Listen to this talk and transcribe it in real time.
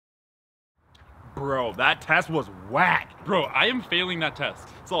Bro, that test was whack. Bro, I am failing that test.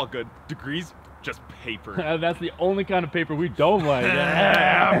 It's all good. Degrees, just paper. That's the only kind of paper we don't like.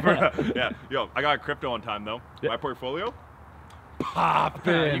 Yeah, bro. Yeah, yo, I got crypto on time though. Yeah. My portfolio,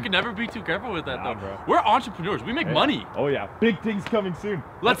 poppin'. You can never be too careful with that, Nah, though. bro. We're entrepreneurs. We make money. Oh yeah, big things coming soon.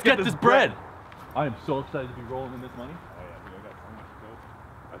 Let's get this bread. I am so excited to be rolling in this money.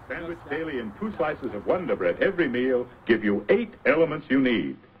 A sandwich daily and 2 slices of Wonder Bread every meal give you 8 elements you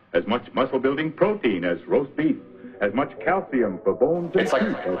need. As much muscle-building protein as roast beef, as much calcium for bones and It's like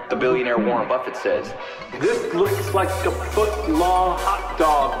teeth. the billionaire Warren Buffett says. This looks like a foot-long hot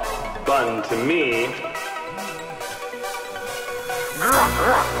dog bun to me.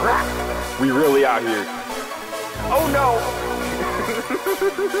 We really out here. Oh no!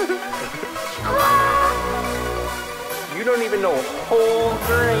 You don't even know whole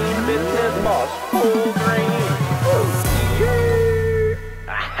grain business, boss. Whole grain.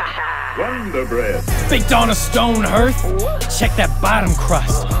 Wonder Bread. Baked on a stone hearth, check that bottom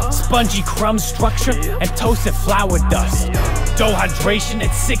crust. Spongy crumb structure and toasted flour dust. Dough hydration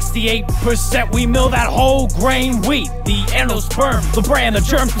at 68%. We mill that whole grain wheat. The endosperm, the bran, the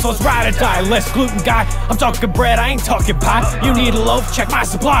germs, so it's ride or die. Less gluten guy, I'm talking bread, I ain't talking pie. You need a loaf, check my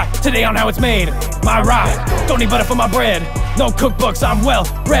supply. Today on how it's made, my ride. Don't need butter for my bread. No cookbooks, I'm well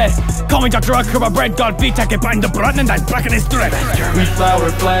read. Call me Dr. Ucker, my bread god beat. I can bind the button and I'm breaking his thread. We flour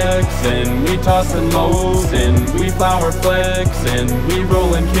flex and we toss and molds and we flour flex and we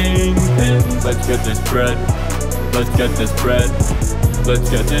roll in kingpins. Let's get this bread. Let's get this bread. Let's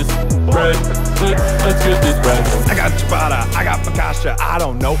get this bread. Let's get this bread. I got ciabatta, I got focaccia, I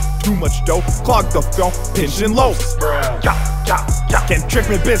don't know. Too much dough, clog the film, pinch and loaf. Can't trick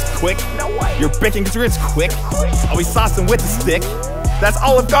me biz quick. No way. Your baking grits quick. Always saucing with the stick. That's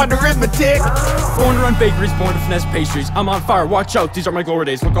Olive Garden arithmetic. Born to run bakeries, born to finesse pastries. I'm on fire, watch out, these are my glory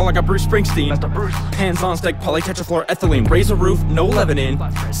days. Look all like a Bruce Springsteen. That's the Bruce. Pans on stick, polytetrafluoroethylene. Raise a roof, no leavening.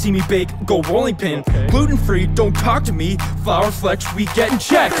 See me bake, go rolling pin. Gluten-free, don't talk to me. Flour flex, we getting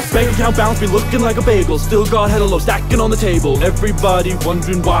checked. Bank account balance, we looking like a bagel. Still got hella low, stacking on the table. Everybody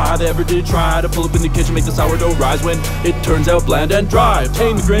wondering why they ever did try to pull up in the kitchen, make the sourdough rise when it turns out bland and dry.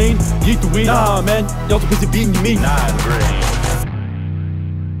 Obtain the grain, eat the wheat. Nah, man, y'all too busy beating your meat. Nah, grain.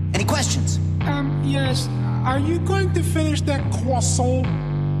 Any questions? Yes. Are you going to finish that croissant?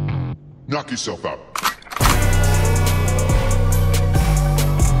 Knock yourself out.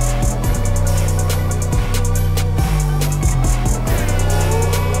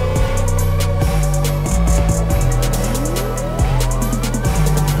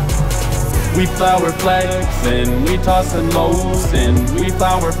 We flour flex and we toss and molds and we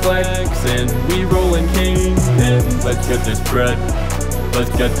flour flex and we roll in kingpins. Let's get this bread. Let's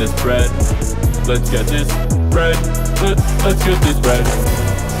get this bread. Let's get this bread. Let's get this bread.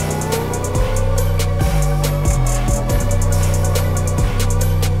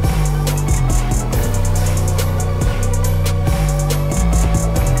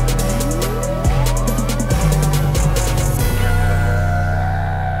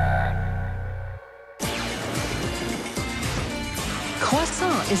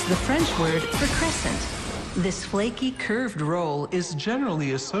 Croissant is the French word for crescent. This flaky, curved roll is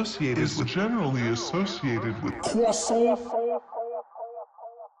generally associated with Croissant.